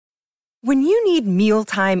When you need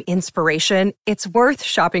mealtime inspiration, it's worth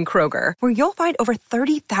shopping Kroger, where you'll find over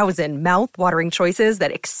 30,000 mouth-watering choices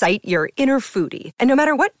that excite your inner foodie. And no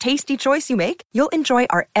matter what tasty choice you make, you'll enjoy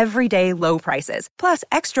our everyday low prices, plus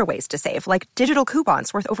extra ways to save, like digital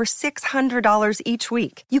coupons worth over $600 each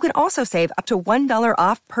week. You can also save up to $1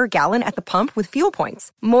 off per gallon at the pump with fuel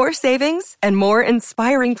points. More savings and more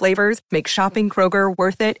inspiring flavors make shopping Kroger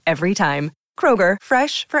worth it every time. Kroger,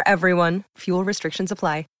 fresh for everyone. Fuel restrictions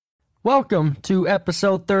apply. Welcome to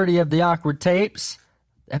episode 30 of the Awkward Tapes.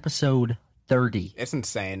 Episode 30. It's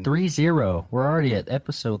insane. 3-0. We're already at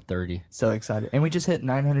episode 30. So excited. And we just hit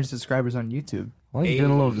 900 subscribers on YouTube.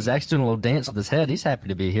 Well, Zach's doing a little dance with his head. He's happy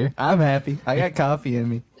to be here. I'm happy. I got coffee in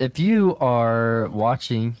me. If you are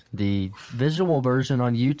watching the visual version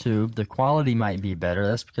on YouTube, the quality might be better.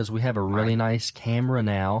 That's because we have a really nice camera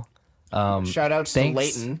now. Shout outs to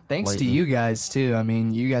Leighton. Thanks to you guys, too. I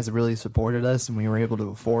mean, you guys have really supported us, and we were able to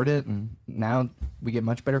afford it, and now we get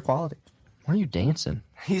much better quality. Why are you dancing?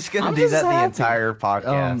 He's going to do that the entire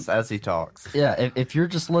podcast as he talks. Yeah, if you're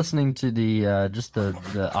just listening to the just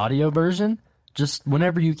the audio version, just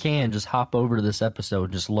whenever you can, just hop over to this episode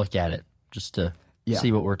and just look at it, just to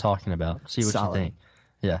see what we're talking about, see what you think.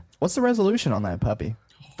 Yeah. What's the resolution on that puppy?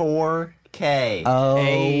 4K.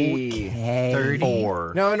 Okay.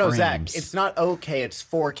 34. No, frames. Zach. It's not okay. It's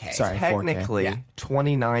 4K. Sorry. Technically, 4K.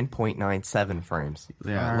 29.97 frames.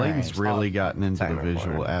 Yeah, Leighton's really gotten into the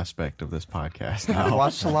visual aspect of this podcast I now.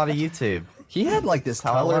 watched a lot of YouTube. He had like this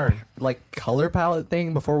How I learned. color palette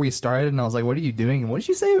thing before we started, and I was like, "What are you doing?" And what did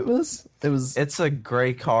you say it was? It's a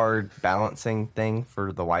gray card balancing thing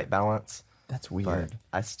for the white balance. That's But weird.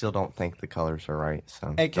 I still don't think the colors are right,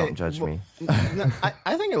 so AKA don't judge me. No,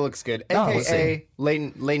 I think it looks good. No, we'll AKA,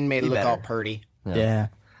 Leighton made it look better. all purty. Yeah.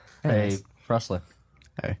 Hey, Presley.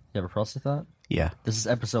 Hey. You have a Presley thought? Yeah, This is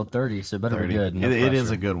episode 30, so it better 30. be good. No It is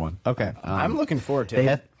pressure. a good one. Okay. I'm looking forward to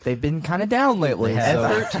it. They've been kind of down lately.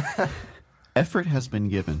 So. Effort has been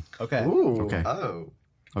given. Okay. Ooh. Okay. Oh.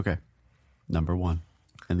 Okay. Number one,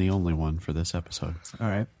 and the only one for this episode. All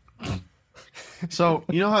right. So,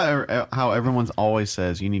 you know how everyone's always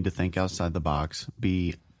says you need to think outside the box,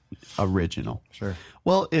 be original. Sure.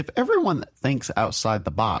 Well, if everyone thinks outside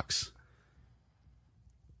the box,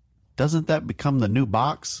 doesn't that become the new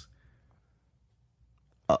box?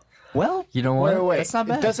 Well, You know what? Wait. That's not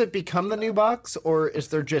bad. Does it become the new box, or is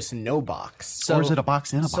there just no box? so Or is it a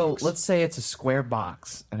box in a box? So let's say it's a square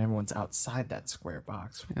box, and everyone's outside that square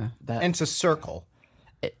box. Yeah. That And it's a circle.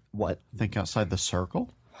 what? Think outside the circle?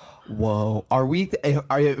 Whoa. Are we?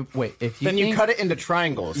 Are you? Wait. If you Then think, you cut it into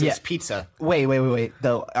triangles. Yeah. It's pizza. Wait.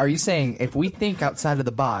 Though, are you saying if we think outside of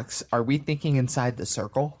the box, are we thinking inside the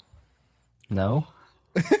circle? No.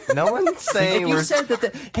 No one's saying If you we're... said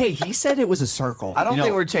that, hey, he said it was a circle. I don't You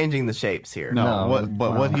think know- we're changing the shapes here. No,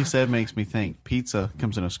 No, what he said makes me think pizza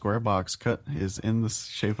comes in a square box, cut is in the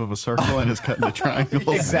shape of a circle, and is cut into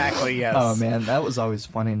triangles. Exactly, yes. Oh man, that was always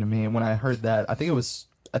funny to me when I heard that. I think it was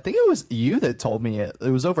you that told me it. It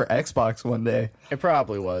was over Xbox one day. It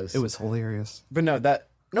probably was. It was hilarious. But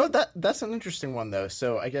that's an interesting one though.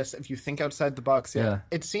 So I guess if you think outside the box, Yeah.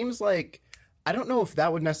 it seems like I don't know if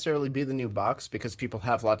that would necessarily be the new box because people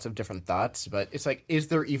have lots of different thoughts. But it's like, is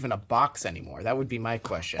there even a box anymore? That would be my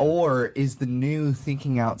question. Or is the new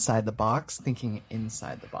thinking outside the box thinking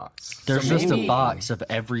inside the box? There's So just a maybe- box of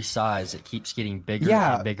every size. It keeps getting bigger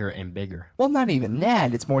Yeah. and bigger and bigger. Well, not even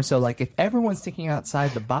that. It's more so like if everyone's thinking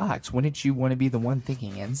outside the box, wouldn't you want to be the one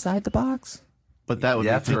thinking inside the box? But that would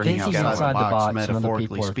Yeah, be for thinking thinking outside, outside the the box, box when other metaphorically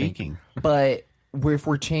people are speaking. But if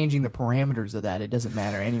we're changing the parameters of that, it doesn't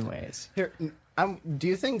matter anyways. Here, do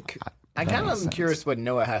you think? I kind of makes am sense. curious what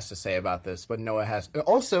Noah has to say about this. What Noah has.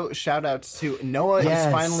 Also, shout outs to Noah Yes.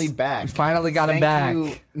 is finally back. We finally got him Thank back.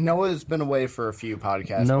 you. Noah's been away for a few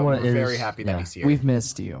podcasts. Noah but we're very is- happy that yeah. he's here. We've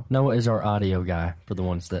missed you. Noah is our audio guy for the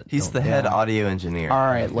ones that He's don't the know. head audio engineer. All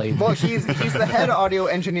right, ladies. well, he's the head audio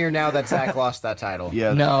engineer now that Zach lost that title.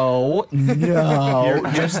 Yeah. No.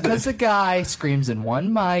 Just because a guy screams in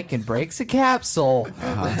one mic and breaks a capsule.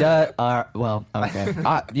 Well, okay.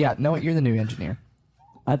 Yeah, no, you're the new engineer.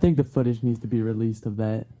 I think the footage needs to be released of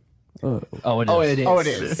that. Oh, Oh, it is. Oh, it is. Oh, it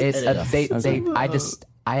is. It's It is.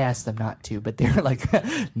 I asked them not to, but they're like,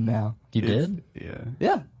 no. You did? Yeah.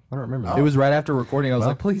 Yeah. I don't remember. It was right after recording. I was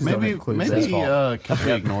like, please don't Maybe include maybe that.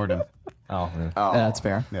 Kelsey ignored him. Oh, yeah. Yeah, that's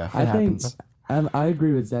fair. Yeah. It I think happens. I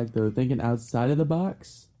agree with Zach though. Thinking outside of the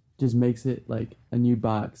box just makes it like a new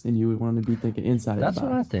box, and you would want to be thinking inside That's of the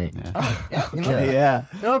what I box. think. Yeah.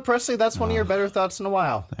 No, Presley, that's one of your better thoughts in a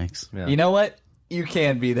while. Thanks. Yeah. You know what? You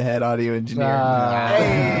can be the head audio engineer.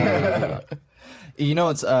 You know,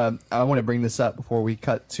 it's I want to bring this up before we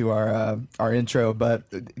cut to our intro, but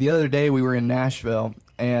the other day we were in Nashville,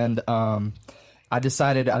 and I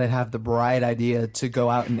decided I'd have the bright idea to go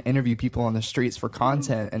out and interview people on the streets for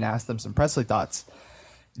content and ask them some Presley thoughts.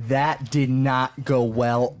 That did not go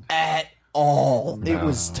well at all. No. It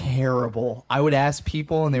was terrible. I would ask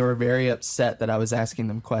people, and they were very upset that I was asking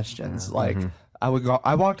them questions. Like, I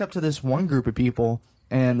walked up to this one group of people,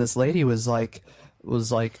 and this lady was like,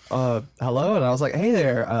 hello, and I was like, hey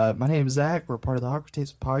there, my name's Zach. We're part of the Awkward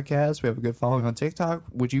Tapes podcast. We have a good following on TikTok.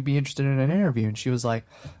 Would you be interested in an interview? And she was like,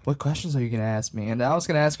 what questions are you going to ask me? And I was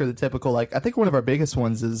going to ask her the typical, like, I think one of our biggest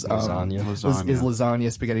ones is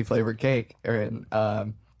lasagna spaghetti flavored cake. And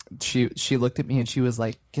she looked at me and she was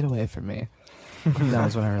like, get away from me. That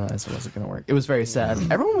was when I realized it wasn't going to work. It was very sad.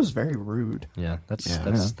 Everyone was very rude. Yeah, that's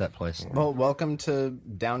that place. Well, welcome to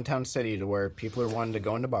downtown city, to where people are wanting to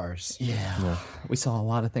go into bars. Yeah. We saw a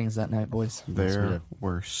lot of things that night, boys. There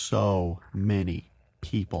were so many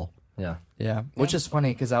people. Yeah. Which is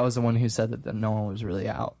funny because I was the one who said that no one was really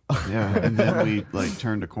out. Yeah, and then we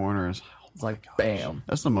turned a corner. It's like, bam.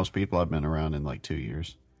 That's the most people I've been around in 2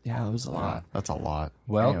 years. Yeah, it was a lot. That's a lot.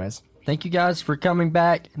 Well, anyways, thank you guys for coming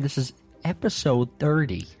back. This is episode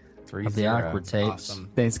 30 of the Awkward Tapes.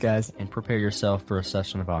 Awesome. Thanks, guys. And prepare yourself for a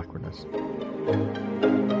session of awkwardness.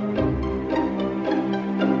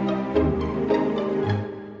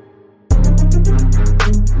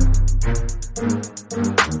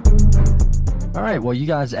 All right, well, you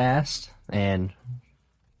guys asked, and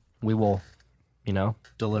we will,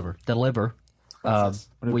 Deliver.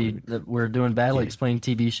 We're doing Badly Explained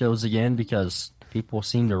TV shows again because people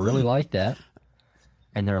seem to really like that.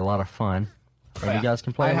 And they're a lot of fun. And you guys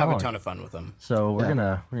can play along. I have a ton of fun with them. So we're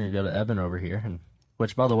gonna go to Evan over here, and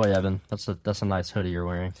which, by the way, Evan, that's a nice hoodie you're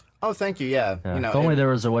wearing. Oh, thank you. Yeah. If only there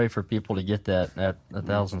was a way for people to get that at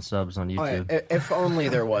 1,000 subs on YouTube. Oh, yeah. If only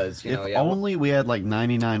there was. Only we had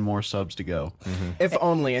 99 more subs to go. Mm-hmm. If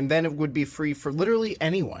only, and then it would be free for literally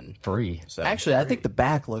anyone. Free. So, actually, I think the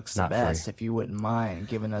back looks Not the best. free. If you wouldn't mind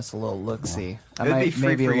giving us a little look-see. It would be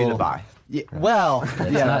free for you to buy. Yeah, well,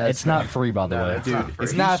 it's not free, by the way. Dude,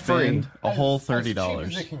 it's not free. A whole $30. As cheap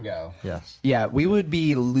as it can go. Yes. Yeah, we would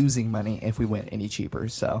be losing money if we went any cheaper.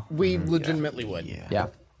 So we legitimately would. Yeah.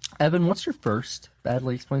 Evan, what's your first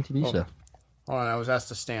Badly Explained TV show? Hold on, I was asked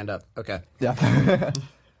to stand up. Okay. Yeah.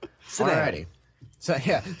 Alrighty. So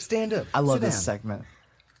stand up. I love Sit this down. segment.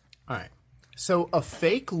 All right. So a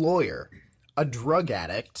fake lawyer, a drug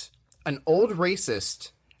addict, an old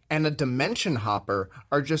racist, and a dimension hopper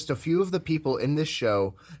are just a few of the people in this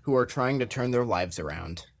show who are trying to turn their lives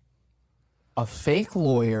around. A fake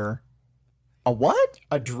lawyer. A what?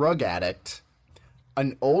 A drug addict,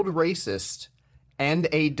 an old racist, and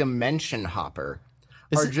a dimension hopper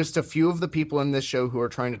are just a few of the people in this show who are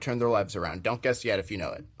trying to turn their lives around. Don't guess yet if you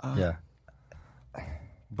know it. Yeah.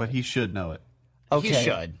 But he should know it. Okay. He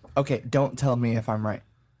should. Okay, don't tell me if I'm right.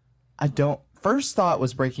 I don't. First thought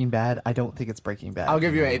was Breaking Bad. I don't think it's Breaking Bad. I'll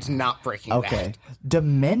give you it's not Breaking Bad. Okay.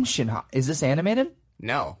 Dimension Hop. Is this animated?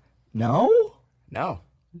 No. No? No.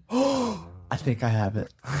 I think I have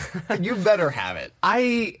it. You better have it.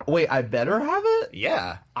 I better have it?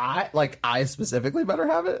 Yeah. I specifically better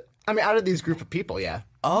have it? I mean, out of these group of people, yeah.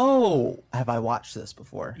 Oh, have I watched this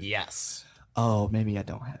before? Yes. Oh, maybe I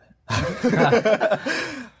don't have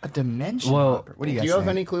it. A dimension hopper. What do you guys Do you have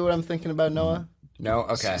think? any clue what I'm thinking about, Noah? No?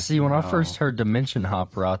 Okay. See, when I first heard Dimension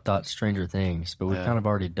Hopper, I thought Stranger Things, but we've kind of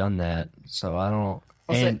already done that, so I don't.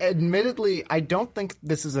 Admittedly, I don't think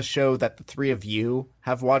this is a show that the three of you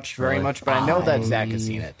have watched very much, but I know that Zach has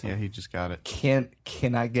seen it. Yeah, he just got it. Can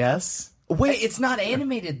I guess? Wait, it's not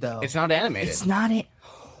animated though. It's not animated. It's not it.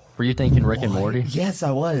 Were you thinking Rick and Morty? Yes,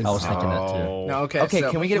 I was. I was thinking that too. No, okay. Okay,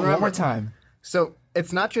 so can we get it one more time? So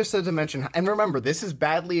it's not just a dimension. And remember, this is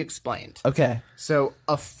badly explained. Okay. So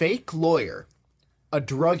a fake lawyer, a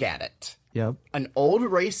drug addict, Yep. an old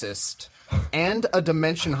racist, and a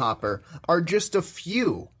dimension hopper are just a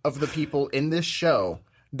few of the people in this show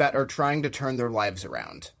that are trying to turn their lives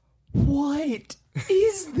around. What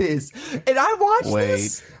is this? And I watched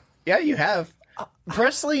this. Yeah, you have.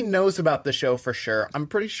 Presley knows about the show for sure. I'm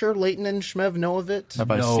pretty sure Leighton and Shmev know of it. Have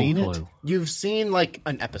I seen it? You've seen like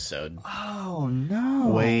an episode. Oh no!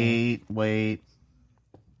 Wait.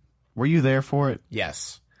 Were you there for it?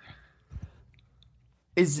 Yes.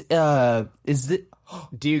 Is it?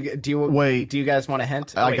 Do you Wait. Do you guys want a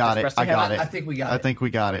hint? I got it. Presley I got have it. I think we got it. I think we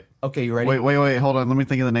got it. Okay, you ready? Wait. Hold on. Let me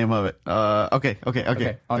think of the name of it. Okay.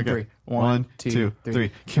 On three. One, two, three.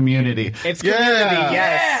 three. Community. It's Community.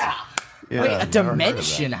 Yes. Yeah, Wait, a I've never heard of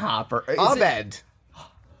dimension hopper. Is Abed.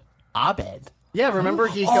 Abed. Yeah, remember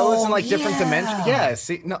he goes in like different dimensions. Yeah,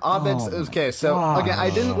 see, no, Abed's okay. So again, I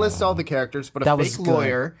didn't list all the characters, but That a was fake good.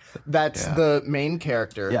 lawyer, that's the main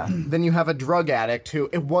character. Yeah. Then you have a drug addict who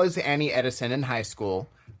it was Annie Edison in high school.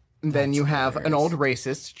 And then you have an old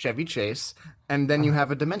racist, Chevy Chase, and then you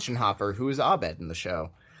have a dimension hopper who is Abed in the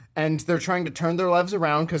show. And they're trying to turn their lives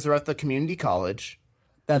around because they're at the community college.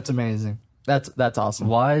 That's amazing. That's awesome.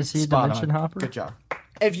 Why is he a Spot dimension on. hopper? Good job.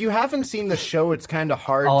 If you haven't seen the show, it's kind of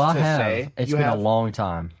hard Oh, I to have. say. It's You been have- a long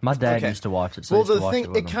time. My dad Okay. used to watch it. So Well, I used to the watch thing, it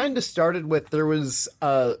with it him. kind of started with there was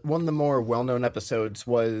one of the more well-known episodes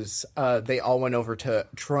was they all went over to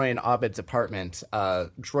Troy and Abed's apartment.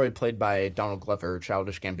 Troy, played by Donald Glover,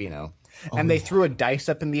 Childish Gambino, and they threw a dice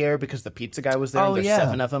up in the air because the pizza guy was there. Oh, and there's yeah.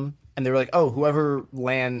 7 of them, and they were like, "Oh, whoever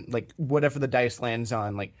whatever the dice lands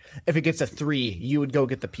on, like if it gets a 3, you would go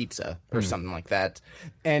get the pizza or something like that."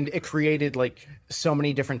 And it created like so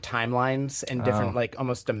many different timelines and different like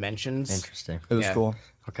almost dimensions. Interesting. It was Yeah. cool.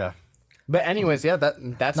 Okay. But anyways, yeah, that's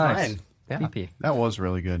Nice. mine. Yeah. PP. That was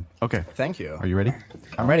really good. Okay. Thank you. Are you ready?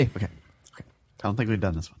 I'm ready. Okay. I don't think we've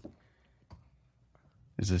done this one.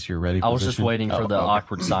 Is this your ready I was just position? waiting for Oh, the okay.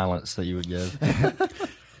 awkward silence that you would give.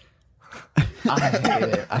 I hate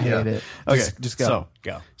it. I hate it. Okay, Just go.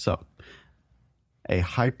 So, a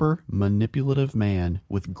hyper manipulative man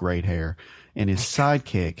with great hair and his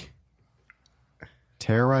sidekick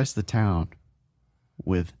terrorize the town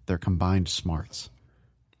with their combined smarts.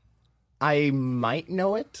 I might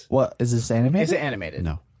know it. What is this animated? Is it animated?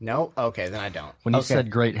 No. No? Okay, then I don't. When you Okay.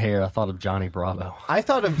 said great hair, I thought of Johnny Bravo. I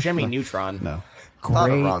thought of Jimmy Neutron. No.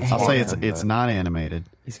 Great. Ron I'll say Swanson, it's not animated.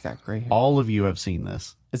 He's got great hair. All of you have seen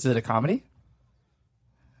this. Is it a comedy?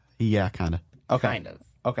 Yeah, kind of. Okay. Kind of.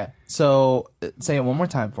 Okay. So say it one more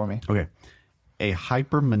time for me. Okay. A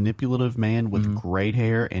hyper manipulative man with great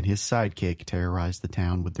hair and his sidekick terrorize the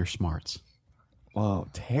town with their smarts. Whoa!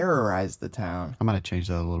 Terrorize the town. I'm going to change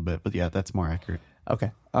that a little bit, but yeah, that's more accurate.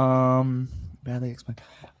 Okay. Badly explained.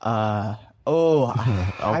 Hyper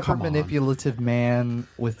come on. manipulative man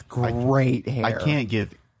with great hair. I can't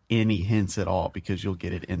give any hints at all because you'll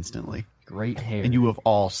get it instantly. Great hair. And you have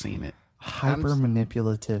all seen it. Hyper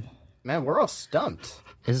manipulative. Man, we're all stumped.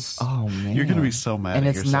 is Oh man. You're going to be so mad And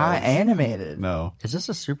at it's not yourselves. animated. No. is this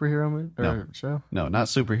a superhero movie or No. show? No, not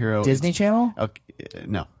superhero. Disney Channel? Okay,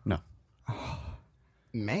 no.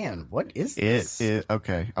 Man, what is It this? is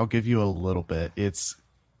okay. I'll give you a little bit. It's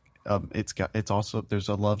also there's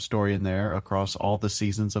a love story in there across all the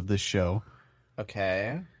seasons of this show.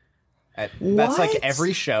 Okay. That's like What?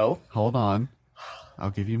 every show. Hold on, I'll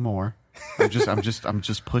give you more. I'm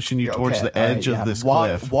just pushing you towards Okay, the edge all right, of this walk,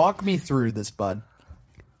 cliff. Walk me through this, bud.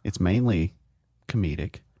 It's mainly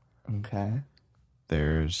comedic. Okay.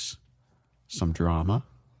 There's some drama,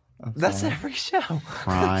 That's every show.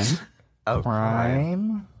 crime.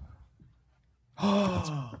 Prime.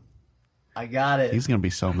 I got it. He's gonna be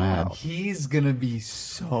so mad. He's gonna be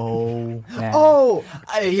so mad. Oh,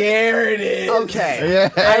 here it is. okay.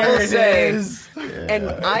 I will There it say, is. and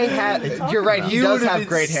I had. You're right. He You does would've have been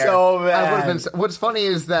great hair. so I mad. would have been. What's funny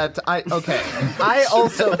is that I confused.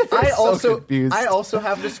 also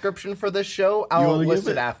have a description for this show. I'll wanna list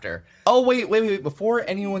give it it? after. Oh wait! Before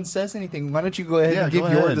anyone says anything, why don't you go ahead Yeah, and give go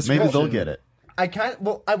your ahead. description? Maybe they'll get it. I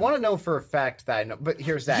want to know for a fact that I know, but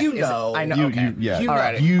here's that. You Is it- know. I know. You- okay. you- yeah. All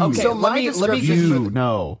right. You- Okay. So let my me description give for You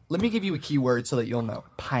know. Let me give you a keyword so that you'll know.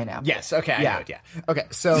 Pineapple. Yes. Okay. I Yeah. know it. Yeah. Okay.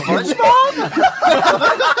 So.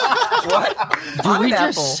 Did we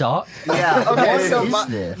just suck? Yeah. Okay. What So is my,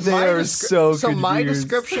 this? They my are descri- so my confused.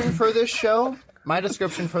 description for this show. My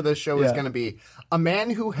description for this show is Yeah. going to be a man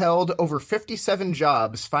who held over 57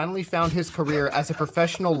 jobs finally found his career as a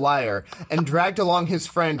professional liar and dragged along his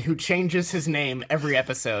friend who changes his name every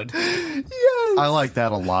episode. I like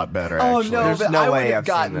that a lot better. Oh Actually. no! There's But no I would way have I've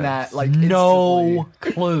gotten seen that this. like No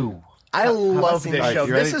instantly. clue. I love seen this that? show.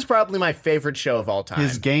 You This ready? is probably my favorite show of all time.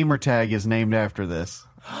 His gamer tag is named after this.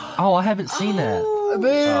 Oh, I haven't seen that.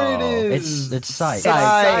 There it is. It's Sight.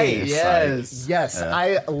 Sight. Sight. Yes. Yes,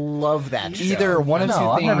 I love that show. Either one of No, two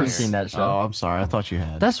I've things. never seen that show. Oh, I'm sorry. I thought you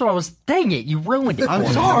had. That's what I was. Dang it! You ruined it. I'm for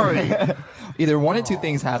me. sorry. Either one of two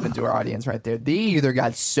things happened to our audience right there. They either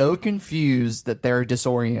got so confused that they're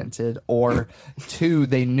disoriented, or two,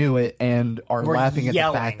 they knew it and are We're laughing at the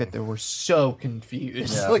yelling. fact that they were so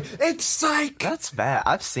confused. Yeah. Like, it's psych. That's bad.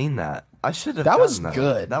 I've seen that. I should have. That was done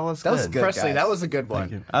good. That was That was good. good. Presley, guys. that was a good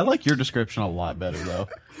one. I like your description a lot better though.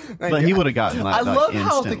 But he would have gotten that I love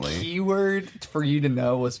how the instantly. keyword for you to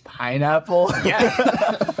know was pineapple.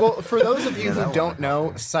 Yeah. Well, for those of you who don't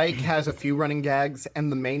know, Psych has a few running gags,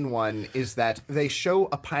 and the main one is that they show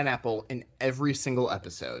a pineapple in every single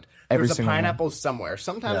episode. Every There's a single one. pineapple somewhere.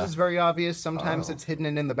 Sometimes it's very obvious. Sometimes it's hidden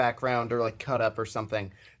in the background or like cut up or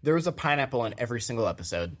something. There is a pineapple in every single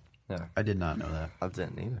episode. I did not know that. I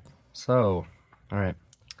didn't either. So, all right.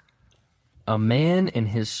 A man and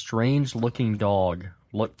his strange-looking dog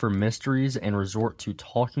look for mysteries and resort to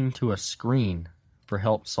talking to a screen for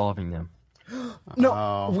help solving them.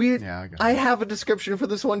 No, yeah, I got I have a description for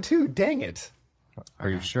this one too. Dang it! Are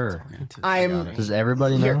you sure? Does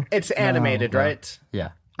everybody know? Here, it's animated, right? Yeah.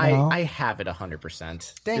 I have it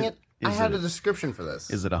 100%. Dang it! I had a description for this.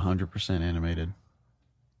 Is it 100% animated?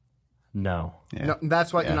 No. Yeah. No,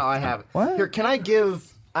 that's what. Yeah. No, I have it. What? Here, can I give?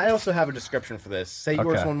 I also have a description for this. Say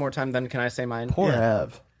yours Okay. one more time, then can I say mine? Poor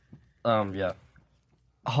Ev. Yeah.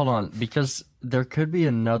 Hold on, because there could be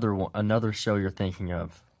another one, another show you're thinking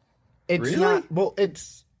of. It's not. Well,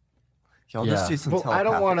 it's. Y'all Yeah. just do some Well, I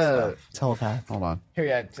don't telepathic want to. stuff. Telepath. Hold on. Here,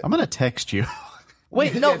 yeah. I'm gonna text you.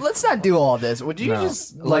 Wait, no, let's not do all this. Would you No.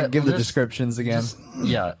 just give the Just- descriptions again?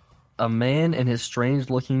 Yeah. A man and his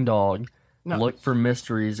strange-looking dog look for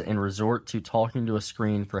mysteries and resort to talking to a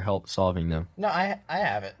screen for help solving them. No, I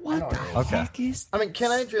have it. What the Okay. heck is? I mean,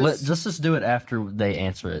 can I just? Let's just do it after they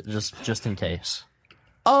answer it, just in case.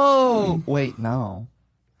 Oh, wait, no.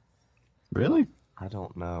 Really? I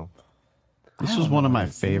don't know. This was one of my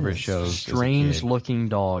favorite shows. as a kid. Strange-looking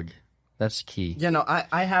dog. That's key. Yeah, no,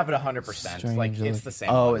 I have it 100%. Like Strangely- it's the same.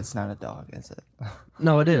 Oh, one. it's not a dog, is it?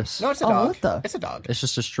 No, it is. No, it's a Oh, dog. what the- It's a dog. It's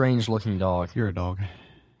just a strange-looking dog. You're a dog.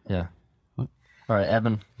 Yeah. All right,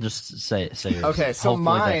 Evan, just say yours. Okay, so Hopefully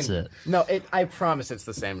mine. that's it. No, I promise it's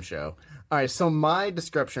the same show. All right, so my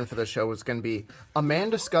description for the show was going to be: a man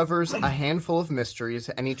discovers a handful of mysteries,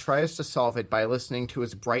 and he tries to solve it by listening to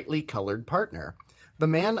his brightly colored partner. The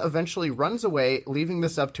man eventually runs away, leaving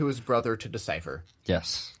this up to his brother to decipher.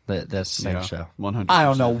 Yes, that's the same show. 100. I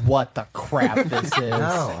don't know what the crap this is. No,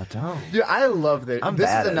 I don't. Dude, I love this. I'm This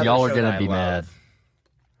bad is at it. another Y'all are show gonna that I be love. mad.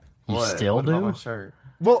 You What? still What about do? my shirt?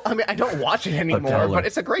 Well, I mean, I don't watch it anymore, color. but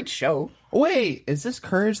it's a great show. Wait, is this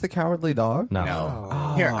Courage the Cowardly Dog? No.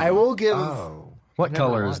 No. Here, I will give. Oh. What Never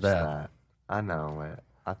color is watched that? I know it.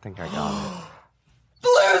 I think I got it.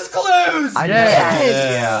 Blue's Clues! I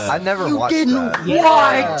Yes! I never watched that.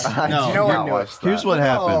 What? No, You know I not knew watch it. that. Here's what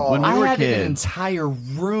happened when we I were had an kids. entire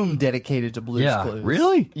room dedicated to Blue's Yeah. Clues.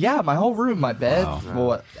 Really? Yeah, my whole room, my bed,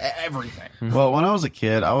 well, everything. Well, when I was a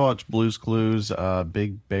kid, I watched Blue's Clues,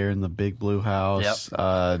 Big Bear in the Big Blue House,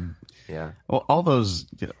 Yeah. well, all those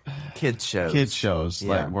Kids shows. kids shows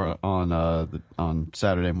Yeah. like were on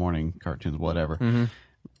Saturday morning cartoons, whatever. Mm-hmm.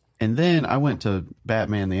 And then I went to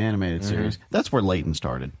Batman the Animated Series. That's where Leighton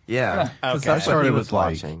started. Yeah. 'Cause Okay. I That's what started he with was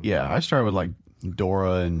watching. I started with like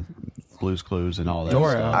Dora and Blue's Clues and all that.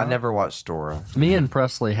 Dora. stuff. I never watched Dora. Me and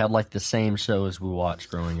Presley had like the same shows we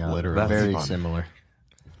watched growing up. Literally. That's Very funny. similar.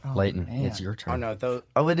 Leighton, man. it's your Oh turn. no, though.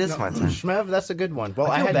 Oh, it is my turn. Shmev, that's a good one. Well,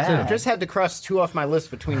 I feel had bad. just had to cross 2 off my list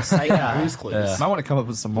between Sight and Blue's Clues. Might want to come up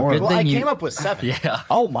with some more. Good Well, I thing you- came up with 7. Yeah.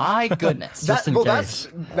 Oh my goodness. Just in case.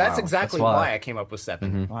 That's exactly That's why. why I came up with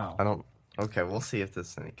 7. Wow. I don't. Okay, we'll see if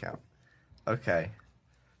this any count. Okay.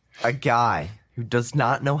 A guy who does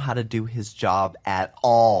not know how to do his job at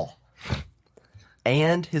all,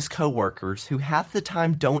 and his coworkers who half the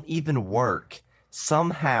time don't even work,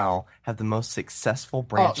 somehow have the most successful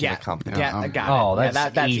branch yeah, of the company. Yeah, I got Oh, it.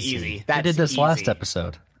 that's, That's easy. easy. I did this last easy.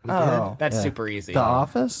 episode. Oh, That's yeah. super easy. The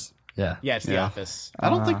Office? Yeah. Yeah, it's The Office. I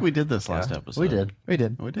don't think we did this last episode. We did. We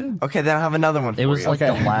did. We did. Okay, then I have another one for It was you. like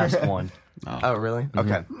the last one. Oh, really?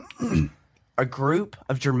 Okay. A group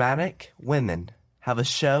of dramatic women have a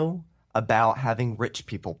show about having rich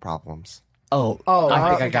people problems. Oh, Oh, I I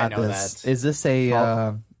think I think I got know this. that. Is this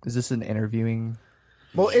a? Is this an interviewing?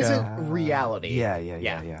 Well, is it reality? Yeah.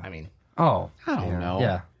 I mean, Oh. I don't know.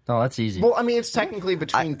 Yeah. No, that's easy. well, I mean, it's technically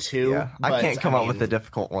between 2. Yeah, I but, can't come up mean, with a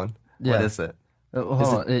difficult one. Yeah. What is it?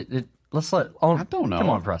 Hold on. Let's let. Oh, I don't know. Come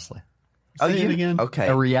on, Presley. Say it again. Okay,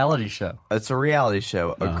 A reality show. it's a reality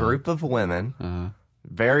show. A group of women,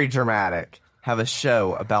 very dramatic, have a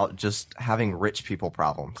show about just having rich people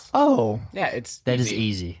problems. Oh, Yeah, it's That is easy.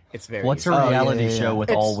 easy. It's very What's easy. a yeah, reality yeah, show yeah. with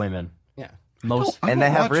It's- all women? Yeah. Most I and they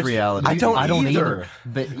don't have watch rich reality. I don't either.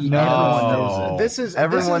 But everyone knows it. This is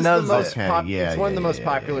Everyone this knows is the most it. Okay, it's one of the most yeah,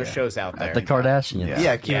 popular yeah. shows out there. The Kardashians.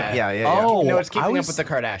 Yeah. Oh, No, it's I Keeping was- Up with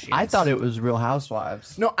the Kardashians. I thought it was Real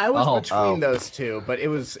Housewives. No, I was Oh. between those two, but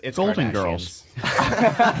it's Golden Kardashians. Girls.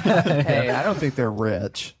 Hey, I don't think they're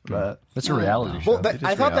rich, but It's a reality show. Well,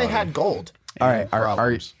 I thought they reality. had gold. all right.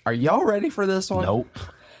 Problems. Are y'all ready for this one? Nope.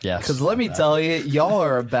 Yes. Because let me tell you, y'all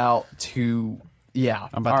are about to. Yeah.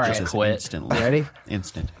 I'm about all to right. just quit. instantly. Ready?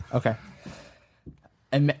 Instant. Okay.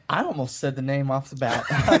 And I almost said the name off the bat.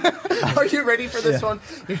 Are you ready for this one?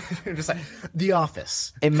 You're just like The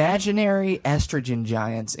Office. Imaginary estrogen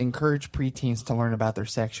giants encourage preteens to learn about their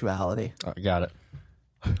sexuality. Got it.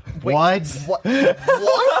 What? What?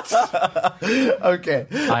 Okay.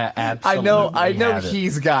 I I absolutely know have it.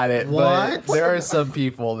 he's got it, What? but there are some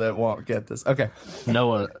people that won't get this. Okay.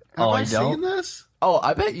 Noah. Have Oh, I you seen don't? this? Oh,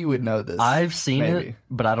 I bet you would know this. I've seen Maybe. it,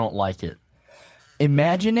 but I don't like it.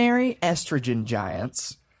 Imaginary estrogen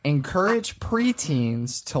giants encourage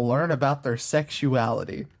preteens to learn about their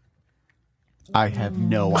sexuality. I have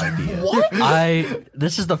no idea.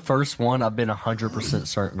 This is the first one I've been 100%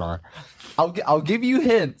 certain on. I'll give you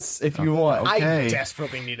hints if you want. I Okay.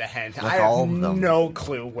 desperately need a hint. Like I have all of them. no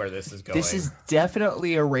clue where this is going. This is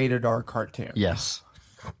definitely a rated R cartoon. Yes.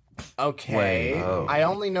 okay. Whoa. I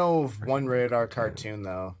only know of one rated R cartoon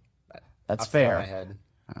though. That's off the top of my fair. head.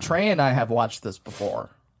 Trey and I have watched this before.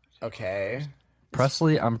 Okay.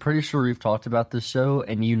 Presley, I'm pretty sure we've talked about this show,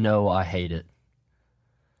 and you know I hate it.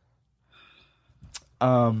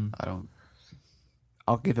 I don't.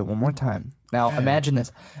 I'll give it one more time. Now, imagine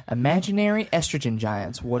this. Imaginary estrogen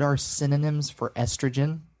giants. What are synonyms for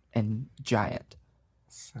estrogen and giant?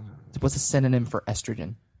 What's a synonym for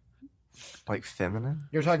estrogen? Like feminine?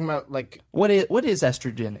 You're talking about like What is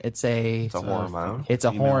estrogen? It's a hormone. It's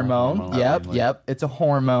a Female hormone. hormone. Yep. It's a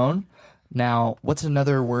hormone. Now, what's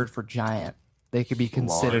another word for giant? They could be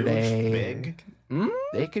considered big,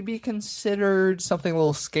 They could be considered something a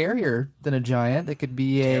little scarier than a giant. They could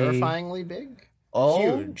be a terrifyingly big,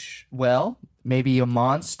 huge. Well, maybe a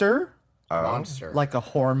monster, monster. like a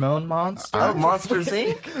hormone monster. Oh, Monsters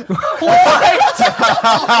Inc.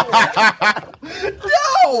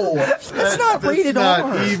 No, that's not rated Not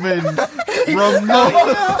R. even remote.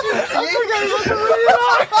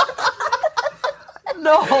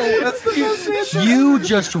 No, you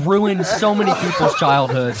just ruined so many people's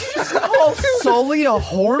childhoods. Solely a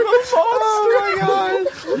hormone monster. Oh my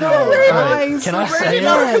god! No, guys, can I the say rated it?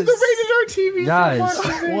 R- the rated R TV. Guys,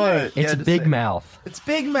 What? it's Big Mouth. It's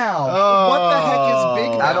Big Mouth. What the heck is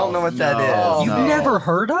Big Mouth? I don't know what that is. You've never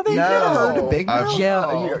heard of it? Never heard of Big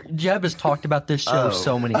Mouth? Jeb has talked about this show Oh.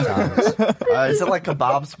 so many times. Is it like a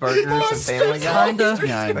Bob's Burgers and Family Guy? Kinda.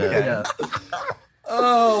 Kinda.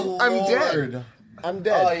 Oh, I'm Lord. dead. I'm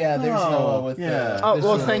dead. Oh yeah, there's Noah with yeah. Oh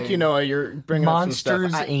well, thank you, Noah. You're bringing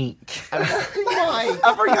Monsters up some stuff. Inc.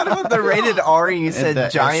 I forgot about the rated R and you said the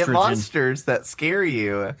giant estrogen. monsters that scare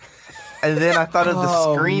you. And then I thought of the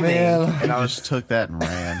Oh, screaming. man. And I I was just took that and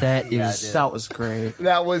ran. That is. That was great.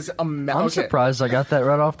 That was I'm okay. surprised I got that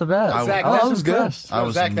right off the bat. Zach, Oh, that that was good. I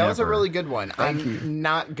was Zach, that was a never- really good one. I'm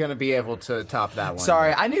not gonna be able to top that one.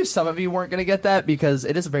 Sorry, I knew some of you weren't going to get that because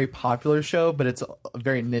it is a very popular show, but it's a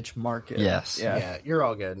very niche market. Yes. Yeah. Yeah, you're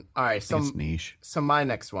all good. All right, so It's niche. so my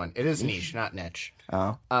next one. It is niche, not niche.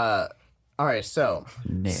 Oh. All right, so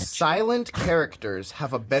silent characters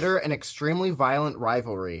have a bitter and extremely violent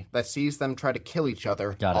rivalry that sees them try to kill each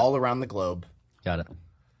other Got it. all around the globe. Got it.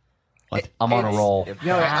 I'm on a roll.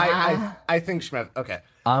 No, I think Schmidt. Okay,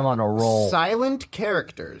 I'm on a roll. silent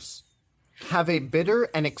characters have a bitter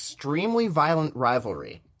and extremely violent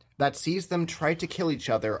rivalry that sees them try to kill each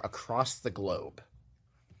other across the globe.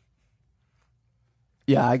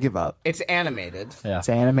 Yeah, I give up. It's animated. Yeah. It's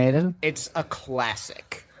animated. It's a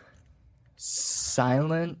classic.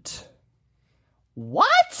 Silent.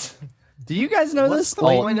 What? Do you guys know What's this? the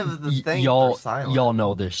point of the thing y'all, for silent? y'all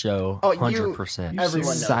know this show. Oh, 100%. Everyone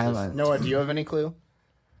knows Silent. this. Noah, do you have any clue?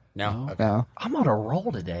 No. Okay. No. I'm on a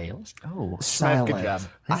roll today. Let's go. Silent. Good job.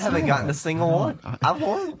 I haven't gotten a single one. I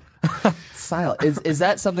won. Silent. Is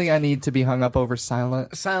that something I need to be hung up over?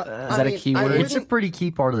 Silent. Is that a key word? It's a pretty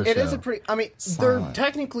key part of the It show. is a pretty. I mean, they're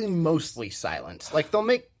technically mostly silent. Like they'll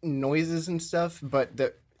make noises and stuff, but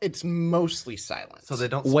it's mostly silent. So they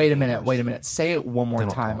don't. Wait a speak minute. English. Wait a minute. Say it one more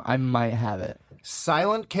time. I might have it.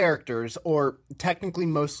 Silent characters, or technically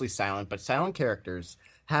mostly silent, but silent characters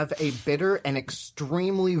have a bitter and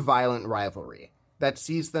extremely violent rivalry that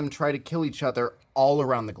sees them try to kill each other all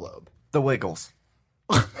around the globe. The Wiggles.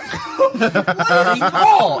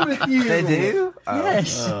 They do?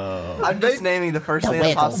 Yes. I'm just naming the first thing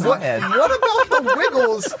that pops in my head. What about the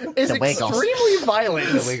Wiggles is The Wiggles. extremely violent?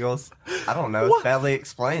 The Wiggles. I don't know. It's badly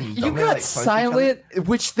explained. You Don't they, got like, punch each other? silent,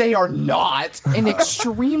 which they are not, and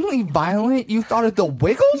extremely violent. You thought of the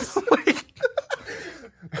Wiggles?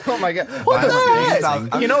 Oh my god! What the heck?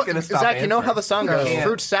 I'm You know, just gonna stop Zach, you know answering. how the song I goes: can't.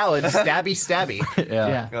 fruit salad, stabby, stabby.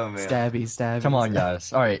 Yeah. Oh, man. Stabby. Come on,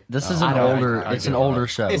 guys. All right, this is an I don't- older. I It's an give up. older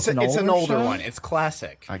show. It's an older older show? one. It's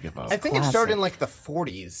classic. I give up. I think it started in like the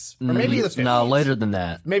 40s or maybe the 50s. No, later than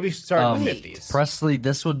that. Maybe started in the 50s. Presley,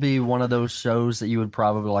 this would be one of those shows that you would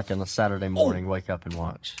probably like on a Saturday morning wake up and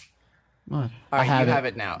watch. What? All right, have you it. have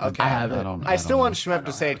it now. Okay, I have it. I still want Shmev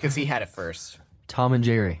to say it because he had it first. Tom and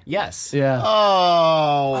Jerry. Yes. Yeah.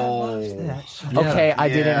 Oh. Okay, I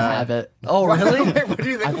didn't Yeah. have it. Oh, really? What do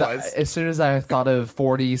you think I it thought, was? as soon as I thought of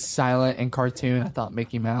 40s silent and cartoon, I thought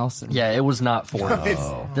Mickey Mouse. And Yeah, it was not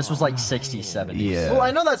 40s. This was like 60s, 70s. Yeah. Well,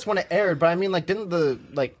 I know that's when it aired, but I mean, like, didn't the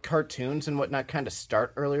like cartoons and whatnot kind of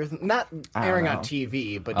start earlier? Not airing on know.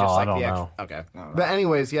 TV, but just Oh, I like don't the know. Okay. But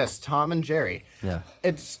anyways, yes, Tom and Jerry. Yeah.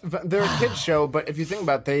 They're a kids show, but if you think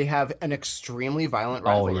about it, they have an extremely violent Oh,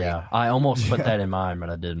 rivalry. yeah. I almost put that in mine, but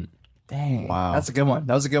I didn't. dang, Wow. that's a good one.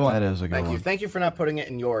 That was a good one. That is a good Thank you. one. Thank you for not putting it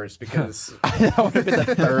in yours because That would have been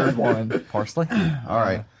the third one. Parsley? All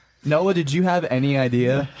right. Noah, did you have any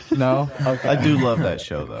idea? No. Okay, I do love that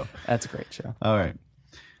show, though. That's a great show. All right.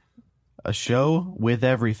 A show with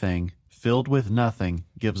everything, filled with nothing,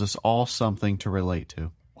 gives us all something to relate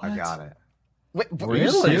to. I got it. wait, you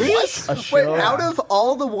serious? Wait, out of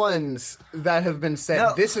all the ones that have been said,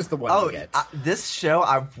 No. this is the one Oh, you get. this show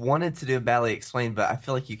I wanted to do badly explained, but I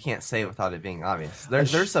feel like you can't say it without it being obvious.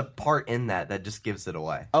 There's a part in that just gives it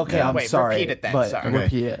away. Okay, Yeah. I'm Wait, sorry. repeat it then, But sorry. Okay.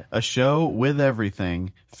 repeat it. A show with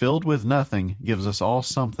everything, filled with nothing, gives us all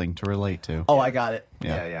something to relate to. Oh, I got it.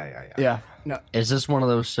 Yeah. Yeah. Is this one of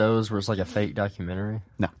those shows where it's like a fake documentary?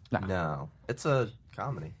 No. No, it's a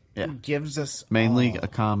comedy. Yeah. Gives us Mainly a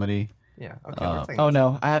comedy. Yeah. Okay. we're thinking- Oh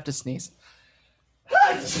no, I have to sneeze.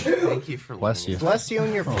 Thank you for Bless you. bless you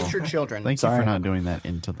and your future children. Thank you Sorry. for not doing that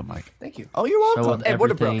into the mic. Thank you. Oh, you're Show welcome. with It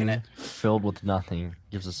would've broken everything it. filled with nothing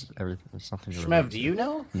gives us everything. Something to Shmev, relate do to. you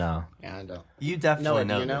know? No. Yeah, I don't. You definitely Noah, do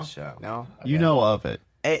know you know? this show. No. You know of it.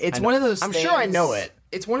 It's one of those. I'm sure I know it.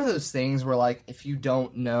 It's one of those things where, like, if you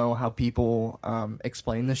don't know how people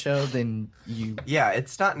explain the show, then you. Yeah,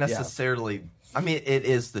 it's not necessarily. I mean, it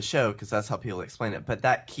is the show because that's how people explain it. But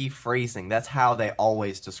that key phrasing, that's how they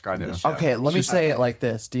always describe the show. Okay, let me say it like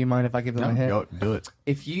this. Do you mind if I give them a hint? Go, do it.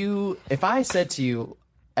 If I said to you,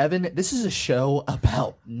 Evan, this is a show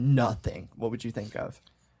about nothing, what would you think of?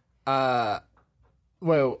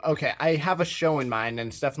 Well, okay. I have a show in mind, and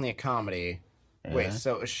it's definitely a comedy. Wait,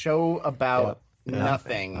 so a show about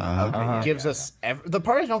nothing gives us the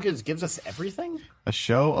part I don't get is gives us everything. A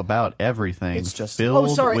show about everything, It's just- filled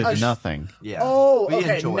Oh, sorry, with nothing. Yeah. Oh, We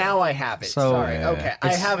okay. enjoy Now it. I have it. So, Sorry. yeah. Okay,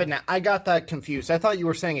 I have it now. I got that confused. I thought you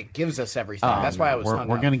were saying it gives us everything. That's why I was. We're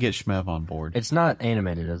hung up. going to get Shmev on board. It's not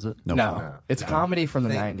animated, is it? Nope. No, it's a comedy from the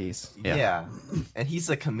Think- 90s. Yeah. And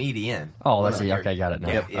he's a comedian. Oh, that's it. Okay, got it now.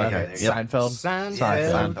 Yeah, yeah, Okay. there you go. Seinfeld.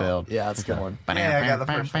 Seinfeld. Seinfeld. Yeah, that's a good one. Yeah, I got the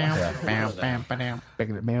first one.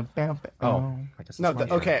 Oh, No,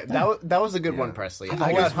 okay, that was a good one, Presley. I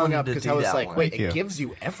always got hung wanted up to because do I was that like, one. wait, Thank you. it gives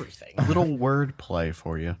you everything. Little word play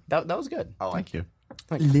for you. That was good. Thank you.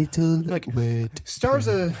 little word. Stars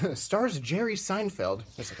Jerry Seinfeld.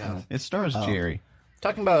 It's like, It stars Jerry.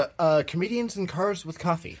 talking about comedians in cars with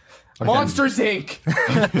coffee. Monsters Inc.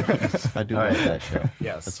 I do like that show.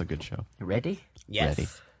 Yes. That's a good show. Ready? Yes. Ready.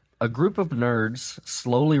 A group of nerds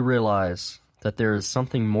slowly realize that there is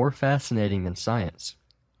something more fascinating than science.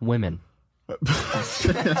 Women.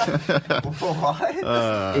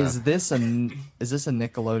 What? Is this a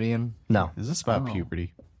Nickelodeon? No. Is this about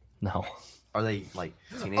puberty? No. Are they like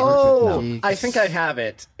teenagers? Oh, No. I think I have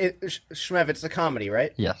it. Shmev, it's a comedy,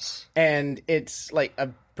 right? Yes. And it's like a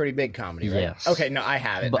pretty big comedy, right? Yes. Okay, no, I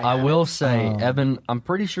have it. But I I have will it. say, Evan, I'm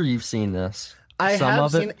pretty sure you've seen this. I Some have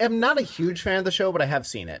of seen it. I'm not a huge fan of the show, but I have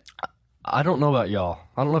seen it. I don't know about y'all.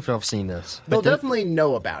 I don't know if y'all have seen this. They'll But there- definitely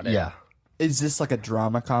know about it. Yeah. Is this like a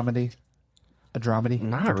drama comedy? A dramedy?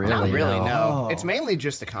 Not really. Not really, no. no. It's mainly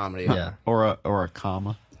just a comedy. Yeah. Or a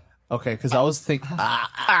comma? Okay, because I was thinking.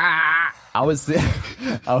 I was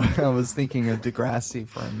thinking of Degrassi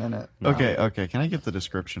for a minute. Okay. Can I get the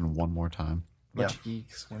description one more time? Bunch of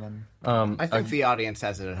geeks, women. I think the audience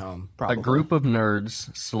has it at home. A group of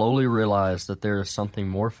nerds slowly realize that there is something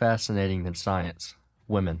more fascinating than science.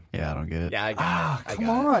 Women. Yeah, I don't get it. Yeah, I got it. Come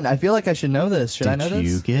on, I feel like I should know this. Should I know Did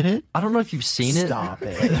this? you get it? I don't know if you've seen it. Stop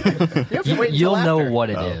it. You have to wait until You'll know after. what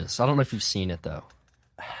it is. I don't know if you've seen it though.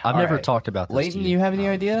 I've never talked about this. Leighton, to you have any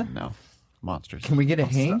idea? No. Monsters. Can we get a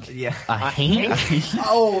hint? Yeah. A hint?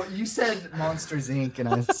 Oh, you said Monsters Inc. and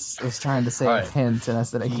I was trying to say All a right. hint, and I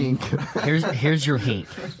said a hink. Here's your hint.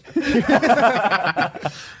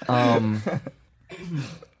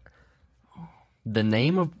 The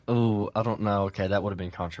name of I don't know. Okay, that would have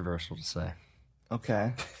been controversial to say.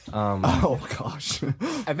 Okay. Oh gosh.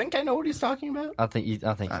 I think I know what he's talking about. I think you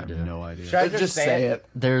I do. have no idea. Should I Just say it.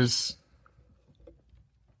 There's.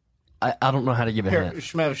 I don't know how to give a Here, hint.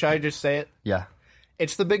 Shmev, should I just say it? Yeah.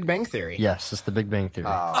 It's the Big Bang Theory. Yes, it's the Big Bang Theory.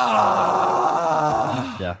 Yeah.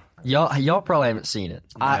 Y'all probably haven't seen it.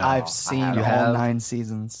 I've seen all have? 9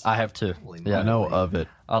 seasons. I have too. Yeah, I know of it.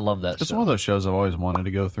 I love that It's show. one of those shows I've always wanted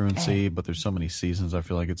to go through and see, but there's so many seasons. I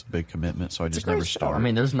feel like it's a big commitment, so I just never start. I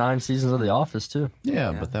mean, there's 9 seasons of The Office too.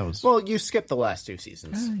 yeah, but that was Well, you skipped the last 2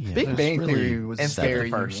 seasons. Big Bang Theory was Instead of very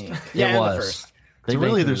the first. unique. Yeah, it and was. the first. so Big Bang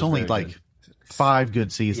really Theory there's was only very like good. 5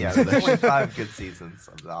 good seasons. Yeah, of there's this. only 5 good seasons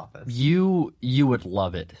of The Office. You would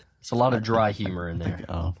love it. It's a lot of dry humor in there.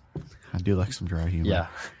 Oh, I do like some dry humor. Yeah,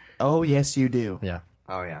 Oh yes, you do. yeah.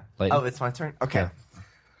 Oh, yeah. Leighton? Oh, it's my turn? Okay.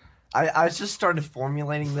 Yeah. I just started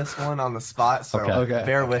formulating this one on the spot, so Okay.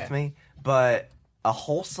 bear with me. But a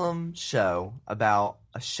wholesome show about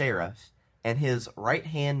a sheriff and his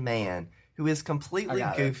right-hand man who is completely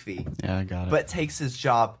got it. goofy, Yeah, I got it. but takes his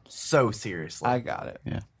job so seriously. I got it.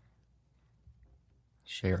 yeah,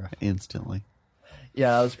 Sheriff. instantly.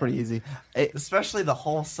 Yeah, that was pretty easy. Especially the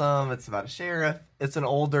wholesome. It's about a sheriff. It's an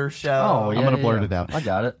older show. Oh, yeah. gonna blurt it out. I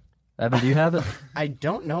got it. Evan, do you have it? I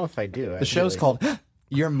don't know if I do. The show's called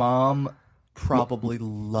Your Mom Probably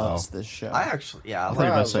Loves This Show. I actually, yeah. I thought you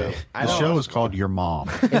were about to say I the don't- show is called Your Mom.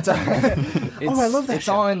 It's I love that It's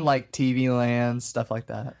show. on like TV Land, stuff like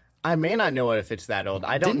that. I may not know it if it's that old.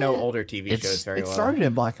 I don't know older TV shows very It well. started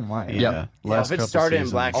in black and white. Yeah, Yeah, if it couple started in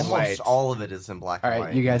seasons. black and white. Almost all of it is in black All and right,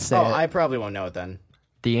 white. you guys say Oh, it. I probably won't know it then.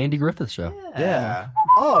 The Andy Griffith Show. Yeah.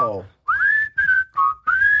 Oh,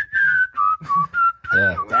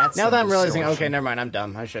 Yeah. That's now that I'm realizing, distortion. okay, never mind. I'm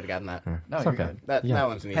dumb. I should have gotten that. No, It's you're okay. good. That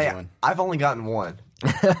one's an easy Hey, one. I've only gotten one.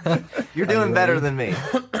 You're doing better than me.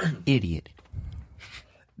 Idiot.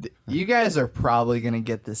 You guys are probably going to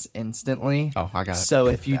get this instantly. Oh, I got it. So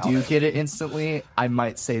if you do get it instantly, I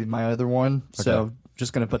might say my other one. So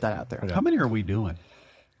just going to put that out there. How many are we doing?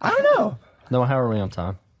 I don't know. No, how are we on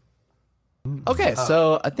time? Okay,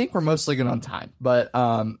 so I think we're mostly good on time, but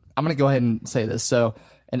I'm going to go ahead and say this. So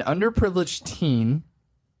an underprivileged teen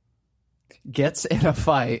gets in a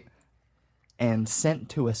fight and sent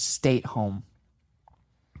to a state home.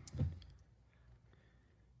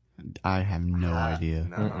 I have no idea.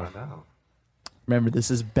 No. Remember,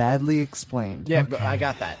 this is badly explained. Yeah, but I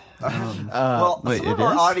got that. Well, wait, some of it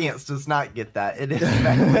our is? audience does not get that. It is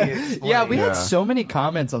badly explained. Yeah, we Yeah. had so many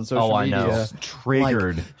comments on social Oh, I media. know.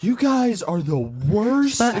 Triggered. Like, you guys are the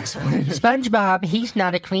worst. SpongeBob, he's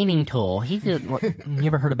not a cleaning tool. He's you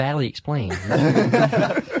ever heard of badly explained?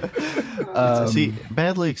 See,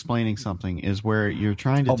 badly explaining something is where you're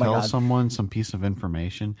trying to Oh my tell God. someone some piece of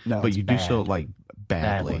information, No, but it's you do so bad. like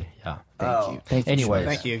badly. Yeah. Oh. Thank you. Anyways,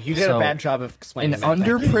 Thank you. You did so- a bad job of An explaining that.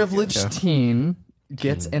 underprivileged teen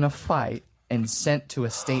gets in a fight and sent to a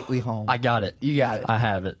stately home. I got it. You got it. I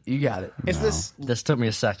have it. You got it. Is this This took me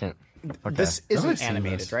a second. Okay. this I've isn't seen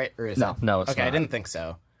animated, this. right? Or is No. it? No, it's Okay, I not. didn't think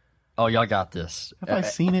so. Oh, y'all got this. Have I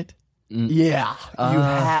seen it? Yeah. You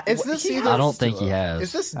have. Is this either? I don't think he has.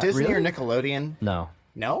 Is this Disney or really? Nickelodeon? No.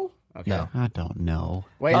 No. Okay. No. I don't know.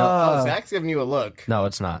 Wait. Oh, Zach's giving you a look. No,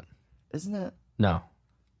 it's not. Isn't it? No.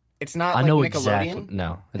 It's not. I like know Nickelodeon? exactly.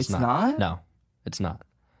 No, it's, It's not? No, it's not.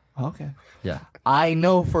 Okay. Yeah. I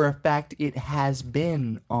know for a fact it has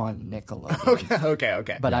been on Nickelodeon.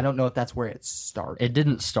 Okay. But I don't know if that's where it started. It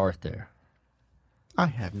didn't start there. I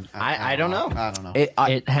haven't. I don't know. I don't know.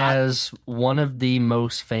 It has one of the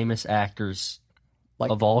most famous actors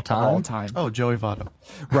of all time. All time. Oh, Joey Votto.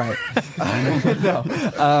 Right.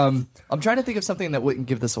 No. I'm trying to think of something that wouldn't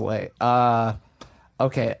give this away.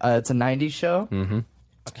 Okay. It's a 90s show.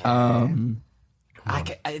 Mm-hmm.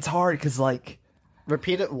 It's hard because, like,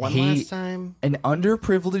 Repeat it one He- last time. an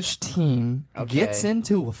underprivileged teen gets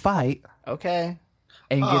into a fight Okay.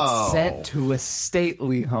 and gets sent to a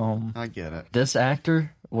stately home. I get it. This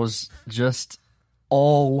actor was just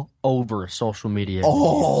all over social media.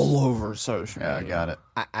 All over social Yeah, I media. got it.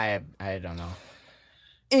 I don't know.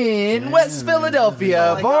 In West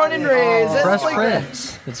Philadelphia, born and raised. Fresh Like-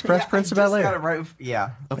 Prince. It's Fresh Prince of Just Bel got it Air. right.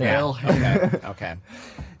 Yeah. Okay. Yeah.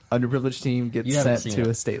 underprivileged team gets You haven't sent seen to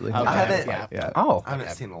it. a state league. Okay. I haven't. Yeah. Oh, I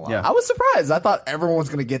haven't seen a lot. Yeah. I was surprised. I thought everyone was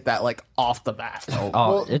gonna get that like off the bat.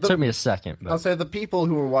 oh, it took me a second. I'll But say the people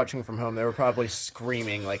who were watching from home, they were probably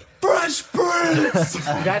screaming like, Fresh Prince.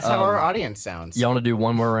 that's how our audience sounds. you want to do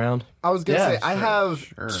one more round? I was going to say, I have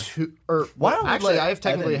two, or Why don't we actually, let I have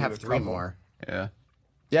technically Evan have do a 3 couple? more. Yeah.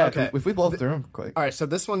 Yeah. Okay. If we blow through them quick. All right, so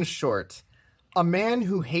this one's short. A man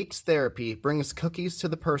who hates therapy brings cookies to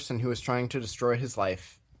the person who is trying to destroy his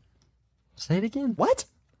life. Say it again. What?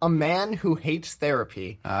 A man who hates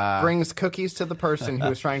therapy brings cookies to the person who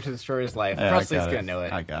is trying to destroy his life. Yeah, Presley's I got going to know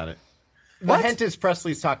it. I got it. The hint is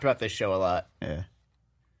Presley's talked about this show a lot. Yeah.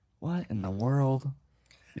 What in the world?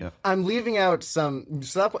 Yep. I'm leaving out some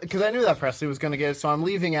because I knew that Presley was going to get it, so I'm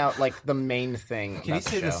leaving out like the main thing. Can you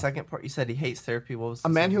say the second part? You said he hates therapy. What was A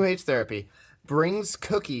man who hates therapy brings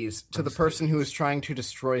cookies to the person who is trying to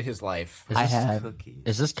destroy his life. I have. cookies?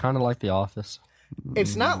 Is this kind of like The Office?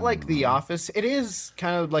 It's not like The Office. It is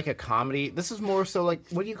kind of like a comedy. This is more so like,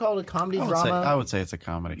 what do you call it? A comedy drama? I would say it's a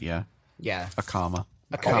comedy. Yeah. Yeah. A comma.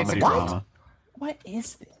 A comedy comedy drama. drama. What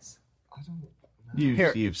is this?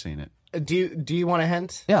 You've seen it. Do you want a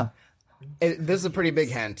hint? Yeah. This is a pretty big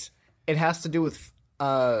hint. It has to do with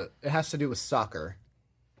soccer.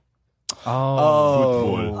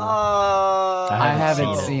 Oh. I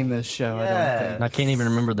haven't seen it. seen this show. I don't think. And I can't even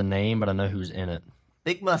remember the name, but I know who's in it.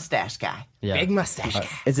 Big mustache guy. Yeah. Big mustache guy.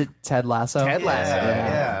 Is it Ted Lasso? Ted Lasso.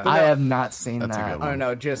 Yeah. I have not seen That's a that. good I one. don't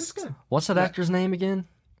know. Just What's that actor's name again?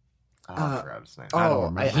 I forgot his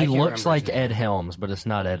name. He looks like Ed Helms, but it's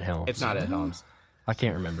not Ed Helms. It's not Ed Helms. I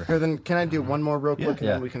can't remember. Here, then, can I do one more real quick, and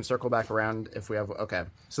Yeah. then we can circle back around if we have. Okay,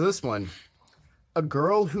 so this one, a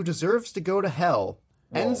girl who deserves to go to hell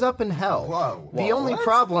ends up in hell. The only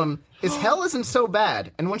problem is hell isn't so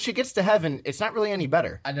bad, and when she gets to heaven, it's not really any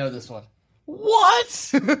better. I know this one.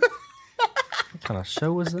 What? What kind of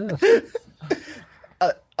show was this?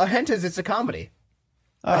 A hint is it's a comedy.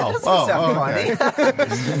 Oh, sound okay.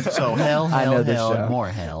 So hell, I know hell, this hell, show. and more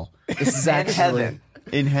hell This is And actually. heaven.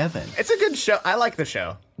 in heaven. It's a good show. I like the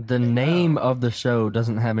show. The name of the show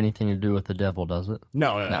doesn't have anything to do with the devil, does it?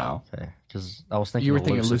 No. No. Okay, because I was thinking You were of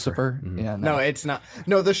thinking Lucifer. Lucifer? Yeah. No, it's not.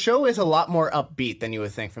 No, the show is a lot more upbeat than you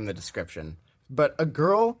would think from the description. But a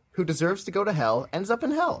girl who deserves to go to hell ends up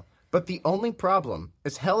in hell. But the only problem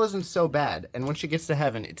is hell isn't so bad, and when she gets to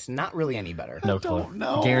heaven, it's not really any better. No clue.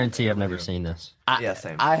 know. Guarantee I've never seen this. Yeah,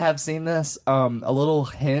 same. I have seen this. A little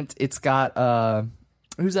hint. It's got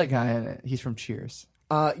who's that guy in it? He's from Cheers.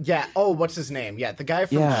 Yeah. Oh, what's his name? Yeah, the guy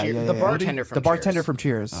from Cheers, the bartender from the bartender Cheers. from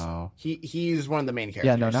Cheers. Oh, He's one of the main characters.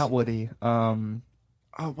 Yeah, no, not Woody.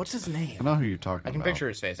 Oh, what's his name? I know who you're talking I can about. picture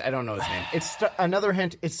his face. I don't know his name. It's another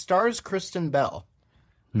hint. It stars Kristen Bell.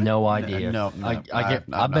 No idea. no, I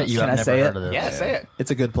I've bet you Can I've I never say heard it? of this. Yeah, say it.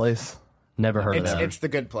 It's a good place. Never heard of It's that. it's the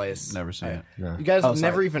Good Place. Never seen it. You guys Oh, sorry.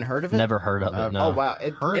 never even heard of it? Never heard of it. No. Oh wow,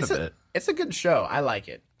 Heard it's of a, it. It's a good show. I like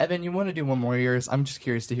it. Evan, you want to do one more of yours? I'm just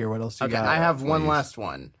curious to hear what else you Okay, got. I have one last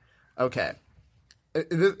one. Okay,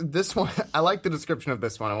 this one I like the description of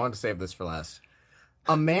this one. I wanted to save this for last.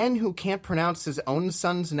 A man who can't pronounce his own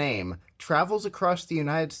son's name travels across the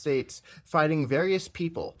United States fighting various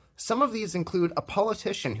people. Some of these include a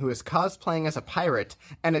politician who is cosplaying as a pirate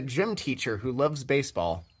and a gym teacher who loves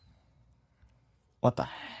baseball. What the?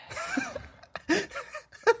 You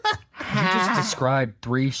just described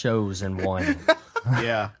 3 shows in one.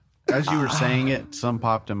 Yeah. As you were saying it, some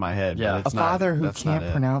popped in my head. Yeah. But it's A father who that's not can't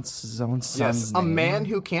it. pronounce his own son's name. A man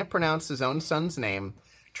who can't pronounce his own son's name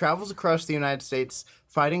travels across the United States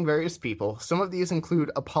fighting various people. Some of these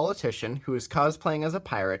include a politician who is cosplaying as a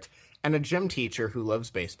pirate and a gym teacher who loves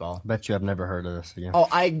baseball. Bet you I've never heard of this again. Oh,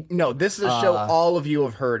 I no, this is a show all of you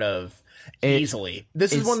have heard of easily.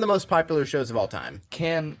 This is it's- one of the most popular shows of all time.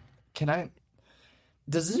 Can I?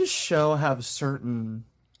 Does this show have certain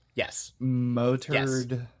Yes.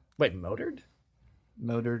 motored Wait, motored?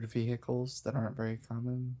 vehicles that aren't very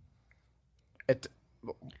common?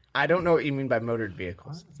 I don't know what you mean by motored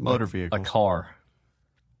vehicles. Motor A vehicle. car.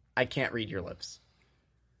 I can't read your lips.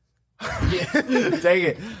 Dang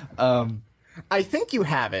it! I think you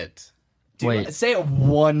have it. Wait, Say it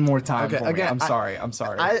one more time. Okay, for me. again, I'm sorry. I'm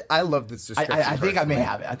sorry. I love this description. I think I may personally.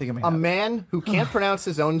 have it. I think I may A have it. man who can't pronounce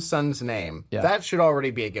his own son's name. Yeah. That should already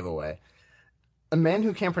be a giveaway. A man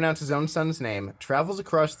who can't pronounce his own son's name travels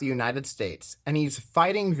across the United States, and he's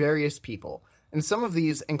fighting various people. And some of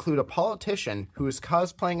these include a politician who is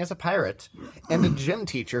cosplaying as a pirate, and a gym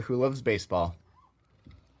teacher who loves baseball.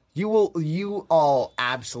 You all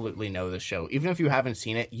absolutely know this show. Even if you haven't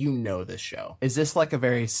seen it, you know this show. Is this like a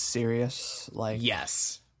very serious, like?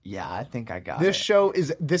 Yes. Yeah, I think I got This it. show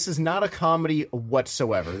this is not a comedy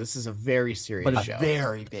whatsoever. This is a very serious But a show.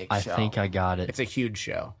 very big I show. think I got it. It's a huge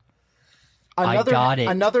show. I got it.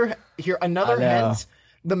 Another I know. hint.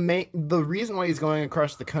 The reason why he's going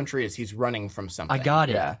across the country is he's running from something. I got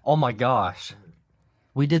it. Yeah. Oh my gosh.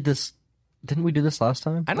 We did this. Didn't we do this last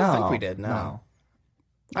time? I don't think we did. No.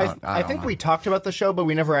 I think we talked about the show, but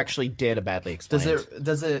we never actually did a badly explained.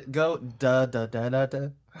 Does it go da da da da da?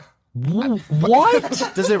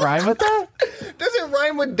 What? Does it rhyme with that? Does it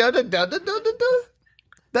rhyme with da da da da da da da?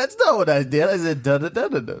 That's not what I did. I said da da da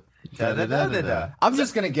da da. Da-da-da-da-da. I'm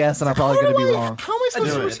just gonna guess, and I'm probably gonna be wrong. How am I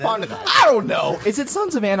supposed to respond to that? I don't know. Is it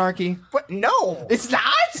Sons of Anarchy? What? No, it's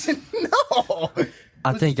not. No.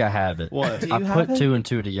 I think I have it. What? I have put it? 2 and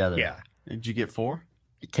 2 together. Yeah. Did you get 4?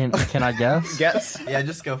 Can I guess? Guess. Yeah,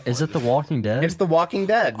 just go for Is it. it The Walking Dead? It's The Walking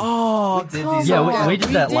Dead. Oh, did come these- Yeah, on. we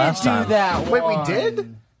did that last do time. that Wait, we one.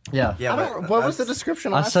 did? yeah. Yeah, I don't, what was the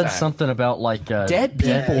description I last said time? something about like Dead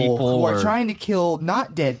people, who are or- trying to kill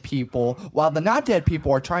not dead people, while the not dead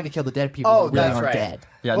people are trying to kill the dead people Oh, who really that's aren't right. dead.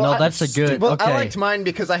 Yeah, no, that's a good. Well, okay. I liked mine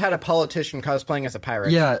because I had a politician cosplaying as a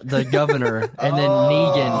pirate. Yeah, the governor, and then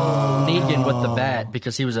Negan with the bat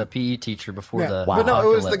because he was a PE teacher before the. But no,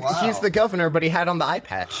 it was apocalypse. he's the governor, but he had on the eye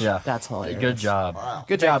patch. Yeah, That's hilarious. Good job.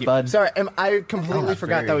 Good job, bud. Sorry, I completely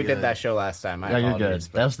forgot that we very did that show last time. Yeah, you're good.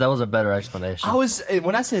 apologize. That was a better explanation. I was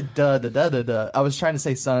when I said da da da da da, I was trying to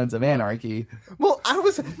say Sons of Anarchy. Well, I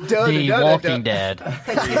was the Walking Dead.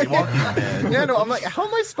 Yeah, no, I'm like, how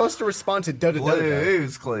am I supposed to respond to da da da da?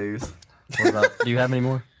 Blues clues. What about, do you have any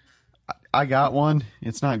more? I got one.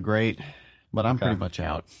 It's not great, but I'm pretty much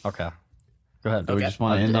out. Okay, go ahead. Do we just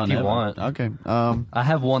want to end if on you that? want. Okay. I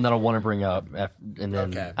have one that I want to bring up, and then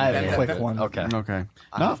Okay. I have a quick one. Okay, Okay.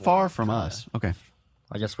 Not far from us. Okay.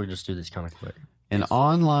 I guess we just do these kind of quick. An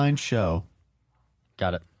online show.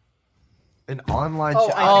 Got it. An online Oh,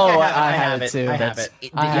 show. I have it too. I have That's-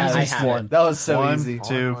 it. I have I it. have it. That was so 1, easy.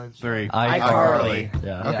 2, 3. iCarly.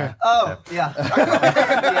 Yeah. Okay. Oh, yeah.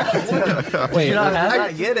 Wait, You not have I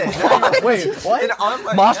it? get it. wait, what? An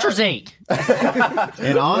online Monsters Inc.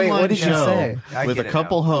 An online what did you show say? I with get a it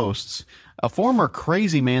couple hosts. A former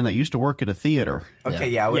crazy man that used to work at a theater. Okay,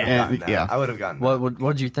 yeah, I would have Yeah. gotten that. Yeah. I would have gotten that.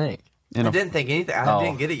 What did you think? And I a, didn't think anything. I Oh,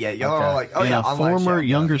 didn't get it yet. Y'all okay. are like, oh and yeah, a online former show.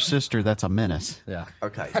 younger sister that's a menace. Yeah.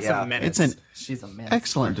 Okay, That's yeah. a menace. It's an She's a man.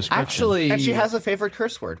 excellent description. Actually, And she has a favorite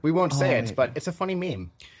curse word. We won't say it, yeah. but it's a funny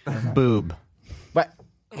meme. boob. But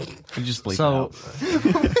You just bleep So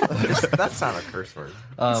it out. That's not a curse word.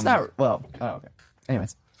 it's not well. Oh, okay.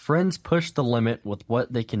 Anyways, friends push the limit with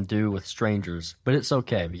what they can do with strangers, but it's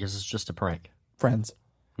okay because it's just a prank. friends.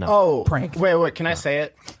 prank. Wait, can I say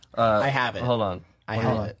it? I have it. Hold on. I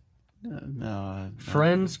have it. No.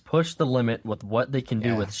 Friends push the limit with what they can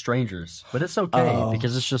do with strangers, but it's okay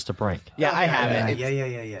because it's just a prank. Yeah, I have it.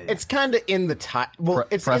 Yeah. It's kind of in the Well,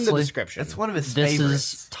 it's in the Presley? description. It's one of his This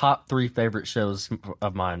favorites. is top 3 favorite shows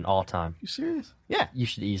of mine all time. You serious? Yeah. You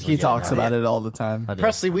should easily. He get talks that. about it all the time. I do.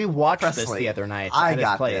 Presley, we watched this Presley, the other night I at his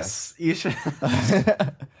got place. this. You should.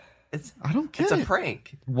 It's I don't get it's a it.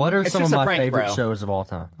 prank. What are It's some of just a my prank, favorite bro. shows of all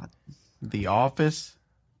time? The Office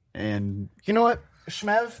and You know what,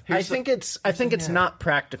 Shmev? I think it's not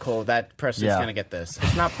practical that Presley's Yeah. going to get this.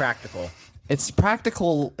 It's not practical. It's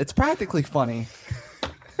practical. It's practically funny.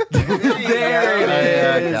 I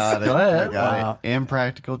got it. Go ahead. I got it.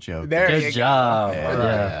 Impractical joke. There you Good go. job.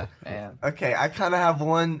 Yeah. Man. Okay, I kind of have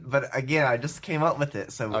one, but again, I just came up with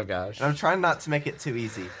it. So, Oh, gosh. and I'm trying not to make it too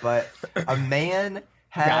easy. But a man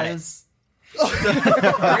has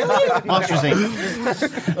Monsters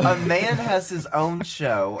Inc. a man has his own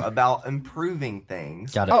show about improving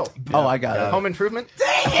things. Got it. Oh, I got it. Home Improvement?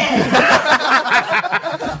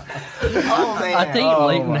 Oh man, I think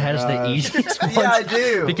Leighton my has the gosh. easiest one. yeah, I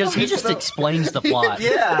do Because he just explains the plot.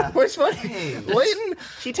 yeah. What's funny? Leighton,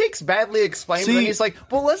 he takes badly explained, See- and he's like,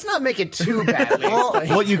 well, let's not make it too badly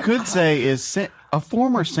explained. What you could say is a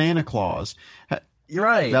former Santa Claus. You're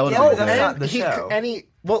right. That would Yeah, be that's good. not the he, show. and he,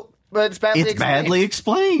 well, but it's badly It's explained. badly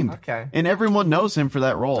explained. Okay. And everyone knows him for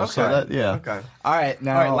that role. So Okay. that yeah. Okay. All right,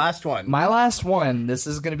 now All right, last one. My last one. This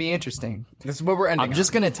is going to be interesting. This is what we're ending I'm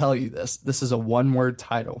just going to tell you this. This is a one-word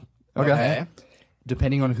title. Okay.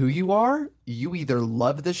 Depending on who you are, you either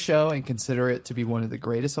love the show and consider it to be one of the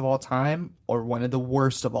greatest of all time or one of the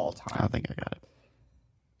worst of all I time. think I got it.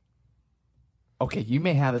 Okay, you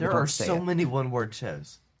may have it, There but don't are say so it. many one-word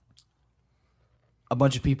shows. A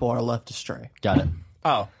bunch of people are left astray. Got it.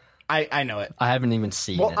 Oh, I know it. I haven't even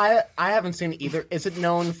seen Well, it. I haven't seen it either. Is it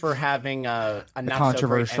known for having a not so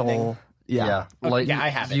great ending? Controversial. Yeah. Okay, Leighton, yeah, I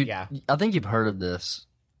have it, yeah. I think you've heard of this.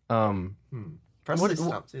 Presley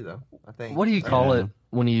stopped too, though. I think. What do you call it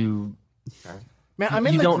when you Man, I'm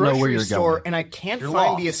in You the don't know where grocery you're store going. and I can't You're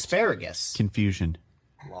find the lost. asparagus. Confusion.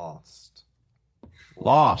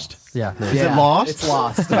 Lost. Yeah. Is it Lost? It's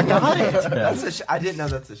Lost. I got it. That's I didn't know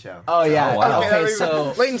that's a show. Oh yeah. Oh, wow. Okay,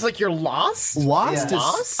 so Layton's like, you're lost? Lost Yeah. is.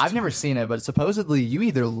 Lost? I've never seen it, but supposedly you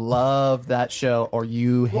either love that show or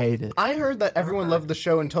you hate it. I heard that everyone loved the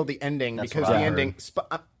show until the ending because what the I ending.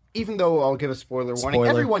 Even though I'll give a spoiler warning, Spoiler.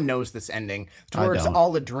 everyone knows this ending to where it's don't.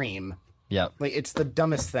 all a dream. Yeah. Like it's the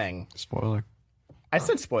dumbest thing. Spoiler. I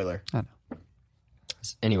said spoiler. I know.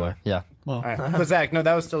 Anyway, yeah. All right. But Zach, no,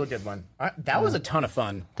 that was still a good one. That was a ton of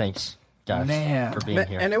fun. Thanks, guys, Man. for being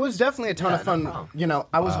here. And it was definitely a ton of fun. You know,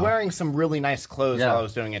 I was wearing some really nice clothes Yeah. while I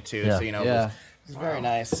was doing it too. Yeah. So, you know, Yeah. it was very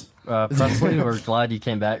nice. Presley, we're glad you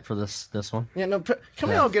came back for this one. Yeah, no, can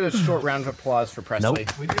we all get a short round of applause for Presley?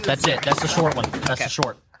 Nope. That's it. That's the short one. That's the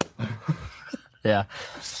short. Yeah.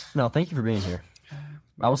 No, thank you for being here.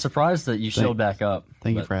 I was surprised that you showed back up.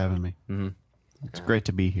 Thank you but for having me. Mm-hmm. It's great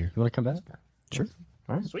to be here. You want to come back? Sure.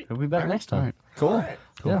 All right. Sweet. We'll be back next time. All right.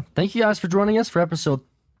 Cool. Yeah. Thank you guys for joining us for episode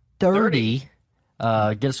 30.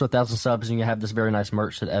 Get us to 1,000 subs and you have this very nice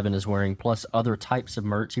merch that Evan is wearing, plus other types of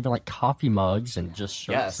merch, even like coffee mugs and just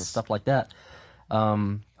shirts Yes. and stuff like that.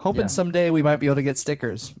 Hoping someday we might be able to get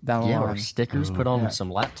stickers down the Yeah, or line. stickers put on some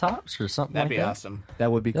laptops or something That'd like be that. awesome.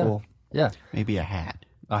 That would be cool. Yeah. Maybe a hat.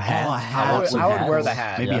 A hat. Oh, a hat. I would wear the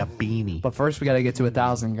hat. Maybe Yeah. a beanie. But first we got to get to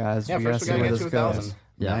 1,000, guys. Yeah, first we see gotta where get this to 1,000. goes.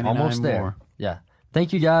 Yeah, 99 almost there. more. Yeah.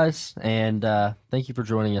 Thank you guys, and thank you for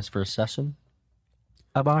joining us for a session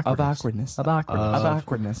of awkwardness. Of awkwardness. Of awkwardness. Of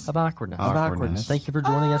awkwardness. Of awkwardness. Of awkwardness. Thank you for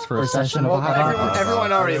joining us for a session of of awkwardness. awkwardness.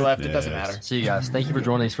 Everyone already left. It doesn't matter. See you guys. Thank you for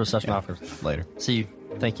joining us for a session of awkwardness. Later. See you.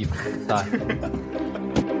 Thank you. Bye.